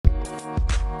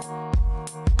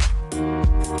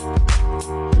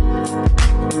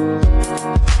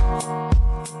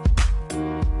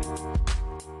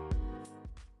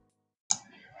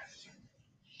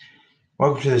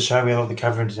Welcome to the show. We love the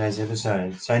cover in today's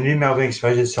episode. So, new Melbourne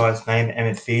exposure sites named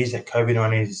amid fears that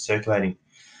COVID-19 is circulating.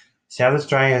 South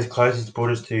Australia has closed its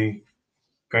borders to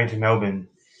Greater Melbourne.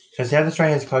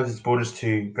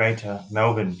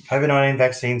 COVID-19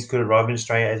 vaccines could arrive in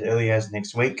Australia as early as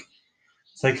next week.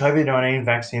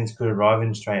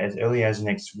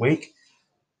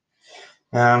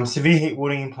 Severe heat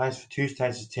warning in place for 2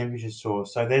 states as temperatures soar.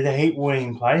 So there's a heat warning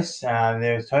in place.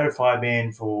 There's a total fire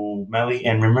ban for Mallee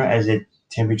and Rimmer as their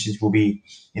temperatures will be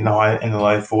in the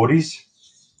low 40s.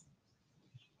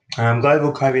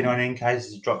 Global COVID-19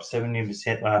 cases dropped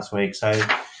 17% last week. So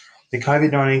the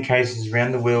COVID-19 cases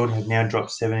around the world have now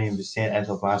dropped 17% as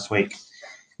of last week.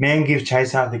 Man gives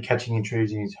chase after catching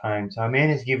intruders in his home. So a man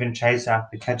is given chase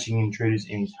after catching intruders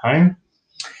in his home.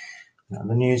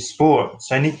 The news sport.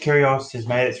 So Nick Kyrgios has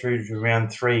made it through to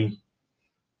round 3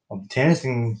 of the tennis,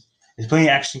 and there's plenty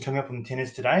of action coming up on the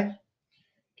tennis today.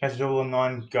 Catch it all on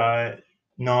 9,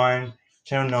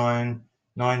 Channel 9,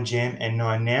 9 Gem, and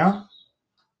 9 Now.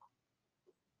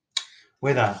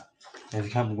 Weather. There's a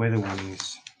couple of weather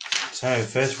warnings. So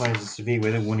first one is a severe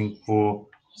weather warning for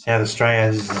South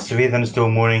Australia. This is a severe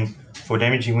thunderstorm warning for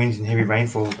damaging winds and heavy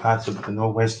rainfall in parts of the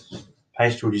northwest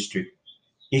Pastoral District.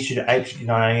 Issued at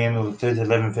 8:59am on Thursday,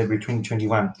 11 February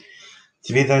 2021.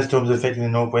 Severe thunderstorms affecting the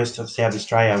northwest of South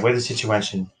Australia. Weather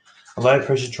situation. A low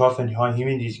pressure trough and high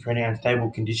humidity is creating unstable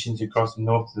conditions across the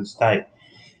north of the state.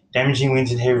 Damaging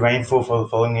winds and heavy rainfall for the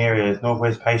following areas.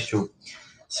 Northwest Pastoral.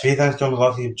 Severe thunderstorms are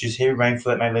likely to produce heavy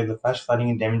rainfall that may lead to flash flooding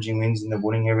and damaging winds in the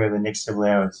warning area over the next several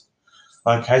hours.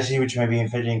 Locations which may be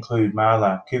affected include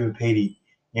Marla, Cooper Pedy,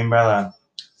 Imbrella,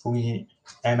 Fuji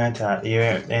Amata, the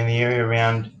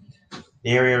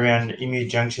area around Emu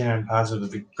Junction and parts of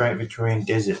the Great Victorian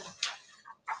Desert.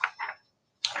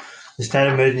 The state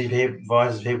of emergency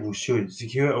advises people should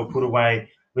secure or put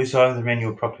away loose items around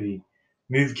your property,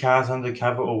 move cars under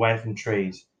cover or away from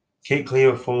trees, keep clear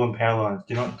of fallen power lines,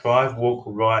 do not drive, walk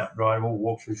or ride or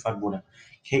walk through floodwater,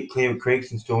 keep clear of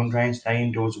creeks and storm drains, stay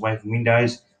indoors away from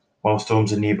windows while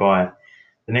storms are nearby.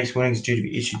 The next warning is due to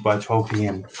be issued by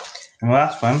 12pm. And the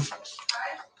last one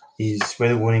is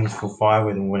weather warnings for fire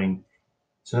weather warning.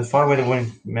 So the fire weather warning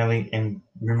for Mallee and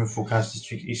Rimmer Forecast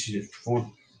District issued at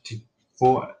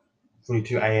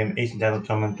 4:42am Eastern Daylight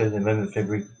Time on Thursday, 11th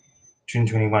February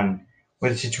 2021.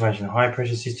 Weather situation. A high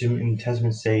pressure system in the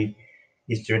Tasman Sea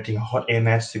is directing hot air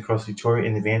masses across Victoria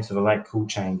in advance of a late cool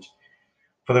change.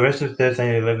 For the rest of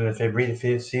Thursday, 11th February,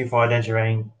 the severe fire danger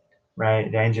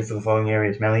for the following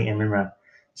areas: Mallee and Rimmer.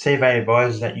 CFA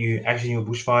advises that you action your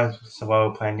bushfire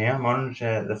survival plan now.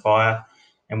 Monitor the fire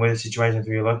and weather situation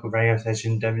through your local radio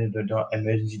station,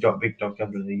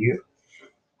 www.emergency.vic.gov.au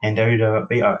and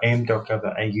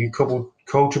www.bom.gov.au.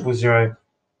 Call 000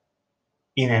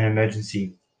 in an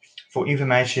emergency. For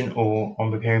information or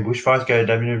on preparing bushfires, go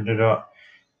to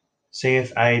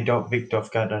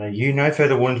www.cfa.vic.gov.au. No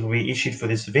further warnings will be issued for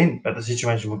this event, but the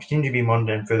situation will continue to be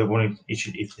monitored and further warnings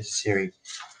issued if necessary.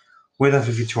 Weather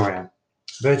for Victoria.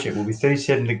 Birchip will be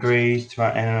 37 degrees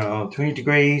tomorrow and 20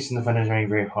 degrees, and the sun is running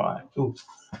very high.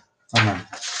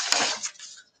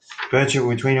 Birchip will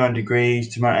be 29 degrees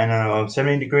tomorrow and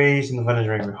 17 degrees, and the sun is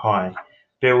running very high.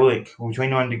 Berwick will be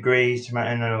 29 degrees tomorrow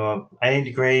and 18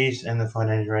 degrees, and the sun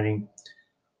is running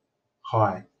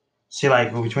high. Sea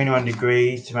Lake will be 21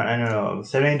 degrees tomorrow and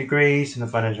 17 degrees, and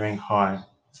the sun is running high.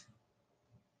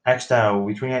 Axdale will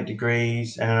be 28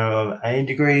 degrees and 18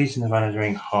 degrees, and the sun is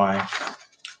running high.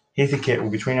 Heathcote will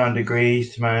be 29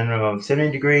 degrees tomorrow and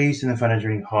 17 degrees, and the sun is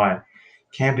running high.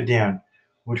 Camperdown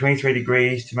will be 23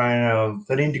 degrees tomorrow and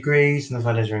 13 degrees, and the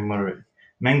sun is running moderate.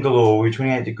 Mangalore will be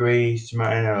 28 degrees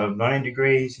tomorrow and 19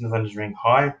 degrees, and the sun is running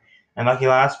high. And lucky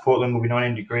last, Portland will be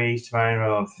 19 degrees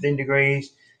tomorrow and 15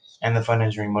 degrees, and the sun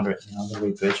is running moderate. I'm going to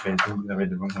read Birchip because I read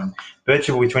the wrong one.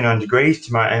 Birchip will be 29 degrees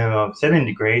tomorrow and 17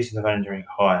 degrees, and the sun is running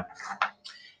high.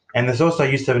 And there's also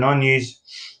used to have 9 News,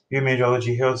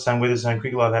 Meteorology, Health, Sun, Weather Zone,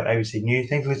 Quick Live at ABC News.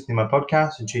 Thanks for listening to my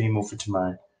podcast and tune in more for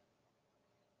tomorrow.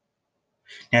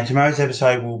 Now, tomorrow's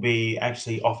episode will be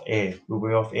actually off air. We'll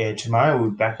be off air tomorrow.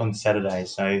 We'll be back on Saturday.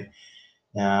 So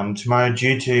tomorrow,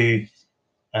 due to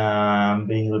being a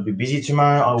little bit busy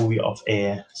tomorrow, I will be off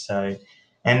air. So,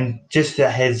 and just a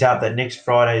heads up that next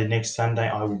Friday, next Sunday,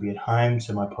 I will be at home.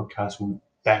 So my podcast will be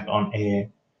back on air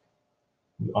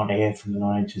from the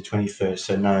 19th to the 21st.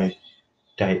 So no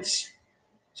dates.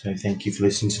 So thank you for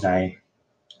listening today,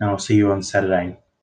 and I'll see you on Saturday.